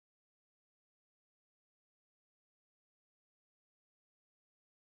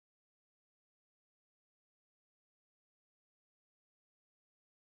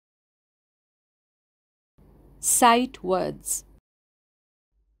Sight words.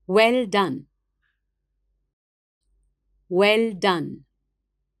 Well done. Well done.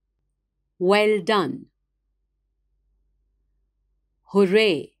 Well done.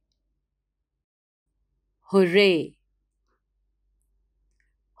 Hooray. Hooray.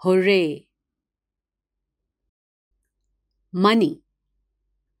 Hooray. Money.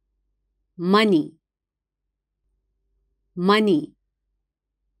 Money. Money.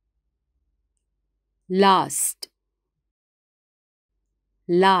 Last.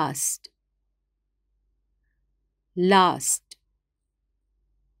 Last. Last.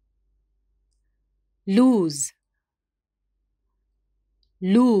 Lose.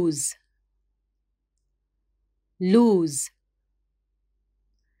 Lose. Lose.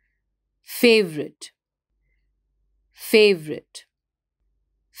 Favorite. Favorite.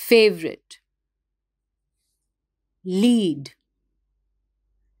 Favorite. Lead.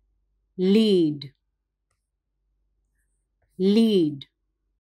 Lead. Lead.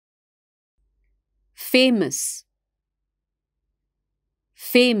 Famous.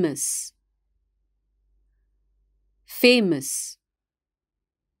 Famous. Famous.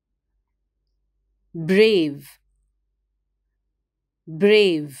 Brave.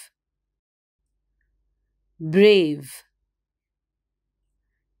 Brave. Brave.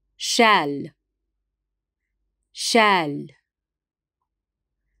 Shall. Shall.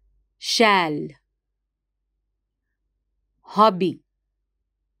 Shall. Hobby.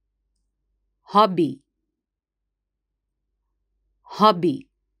 Hobby. Hobby.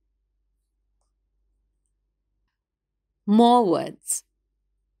 More words.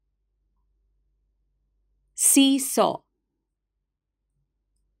 Seesaw.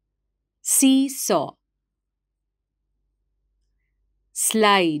 Seesaw.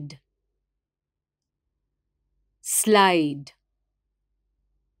 Slide. Slide.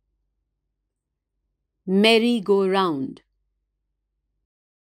 Merry-go-round.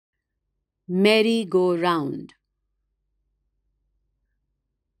 Merry-go-round.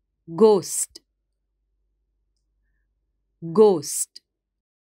 Ghost. Ghost.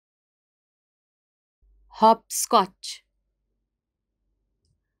 Hopscotch.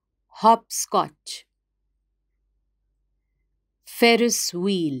 Hopscotch. Ferris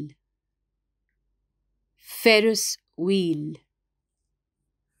wheel. Ferris wheel.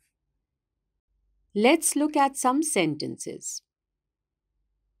 Let's look at some sentences.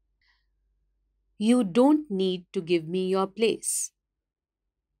 You don't need to give me your place.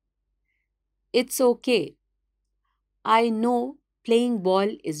 It's okay. I know playing ball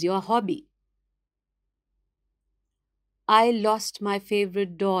is your hobby. I lost my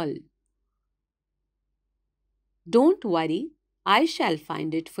favorite doll. Don't worry, I shall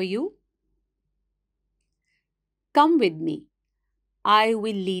find it for you. Come with me. I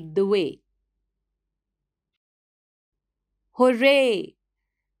will lead the way. Hooray!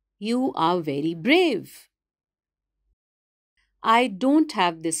 You are very brave. I don't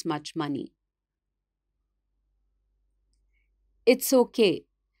have this much money. It's okay.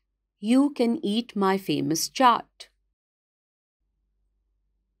 You can eat my famous chaat.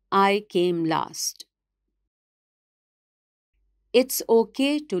 I came last. It's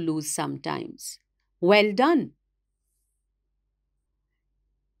okay to lose sometimes. Well done.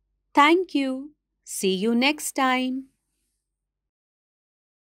 Thank you. See you next time.